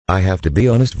I have to be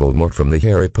honest, Voldemort from the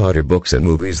Harry Potter books and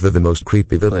movies, the most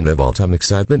creepy villain of all time.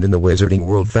 Excitement in the Wizarding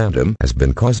World fandom has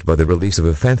been caused by the release of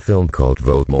a fan film called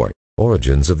Voldemort,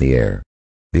 Origins of the Heir.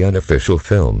 The unofficial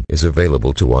film is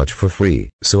available to watch for free,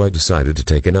 so I decided to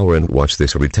take an hour and watch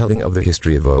this retelling of the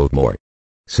history of Voldemort.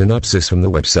 Synopsis from the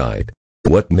website.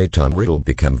 What made Tom Riddle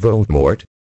become Voldemort?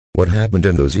 What happened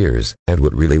in those years, and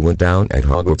what really went down at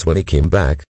Hogwarts when he came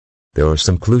back? There are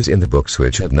some clues in the books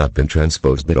which have not been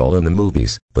transposed at all in the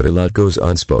movies, but a lot goes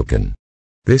unspoken.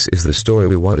 This is the story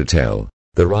we want to tell.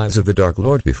 The rise of the Dark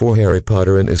Lord before Harry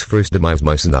Potter and his first demise.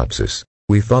 My synopsis.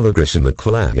 We follow Grisha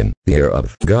McLaggen, the heir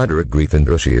of Godric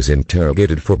Gryffindor. She is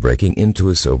interrogated for breaking into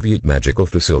a Soviet magical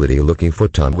facility looking for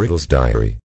Tom Riddle's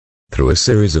diary. Through a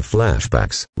series of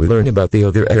flashbacks, we learn about the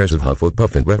other heirs of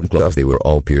Hufflepuff and Ravenclaw. They were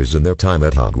all peers in their time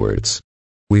at Hogwarts.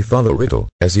 We follow Riddle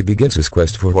as he begins his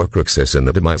quest for Horcruxes and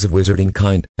the demise of wizarding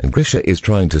kind, and Grisha is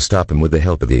trying to stop him with the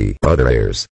help of the other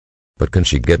heirs. But can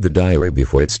she get the diary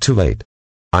before it's too late?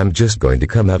 I'm just going to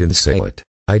come out and say it.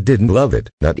 I didn't love it,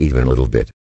 not even a little bit.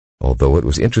 Although it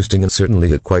was interesting and certainly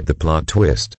had quite the plot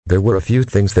twist, there were a few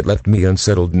things that left me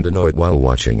unsettled and annoyed while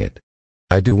watching it.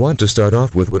 I do want to start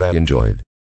off with what I enjoyed.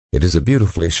 It is a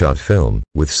beautifully shot film,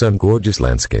 with some gorgeous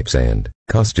landscapes and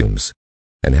costumes.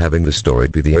 And having the story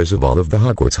be the heirs of all of the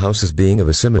Hogwarts houses being of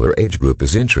a similar age group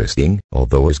is interesting,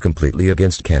 although is completely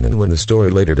against canon when the story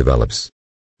later develops.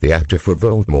 The actor for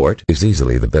Voldemort is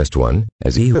easily the best one,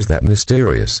 as he was that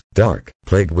mysterious, dark,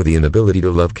 plagued with the inability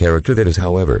to love character that is.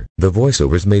 However, the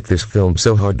voiceovers make this film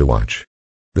so hard to watch.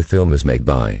 The film is made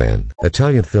by an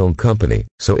Italian film company,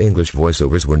 so English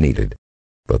voiceovers were needed.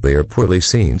 But they are poorly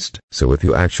scenesed, so if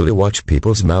you actually watch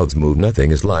people's mouths move, nothing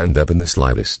is lined up in the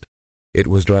slightest. It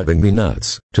was driving me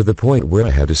nuts, to the point where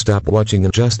I had to stop watching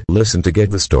and just listen to get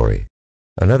the story.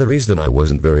 Another reason I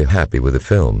wasn't very happy with the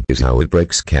film is how it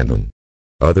breaks canon.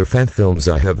 Other fan films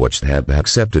I have watched have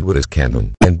accepted what is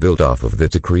canon and built off of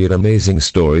that to create amazing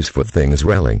stories for things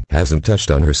Rowling hasn't touched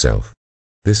on herself.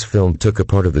 This film took a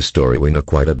part of the story we know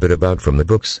quite a bit about from the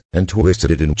books, and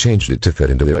twisted it and changed it to fit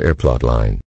into their heir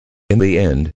plotline. In the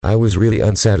end, I was really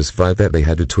unsatisfied that they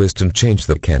had to twist and change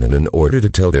the canon in order to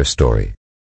tell their story.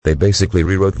 They basically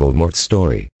rewrote Voldemort's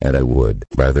story, and I would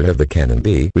rather have the canon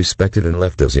be respected and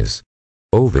left as is.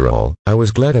 Overall, I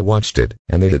was glad I watched it,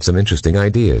 and they had some interesting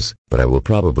ideas, but I will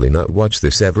probably not watch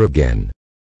this ever again.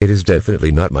 It is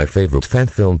definitely not my favorite fan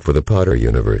film for the Potter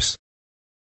universe.